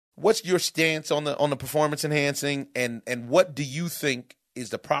what's your stance on the performance enhancing, and what do you think is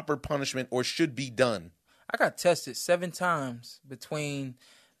the proper punishment or should be done? I got tested 7 times between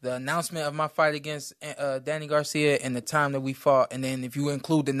the announcement of my fight against Danny Garcia and the time that we fought, and then if you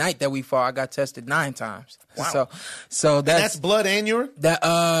include the night that we fought, I got tested 9 times. Wow. So that's blood and urine? That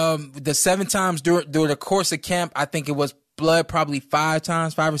the 7 times during the course of camp, I think it was blood probably 5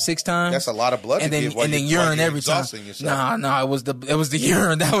 or 6 times. That's a lot of blood. And then urine every time. No, it was the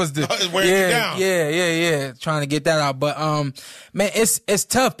urine. That was the wearing you down. Yeah. Trying to get that out, but man, it's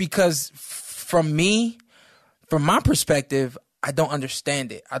tough because from my perspective, I don't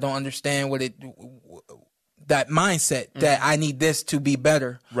understand it. I don't understand that mindset that I need this to be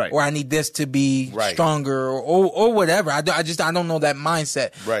better, right, or I need this to be stronger, or whatever. I don't know that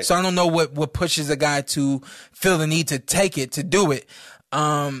mindset. Right. So I don't know what pushes a guy to feel the need to take it, to do it.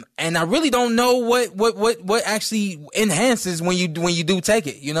 And I really don't know what actually enhances when you do take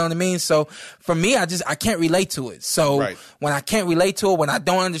it. You know what I mean? So for me, I can't relate to it. So when I can't relate to it, when I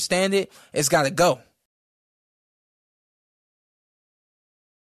don't understand it, it's got to go.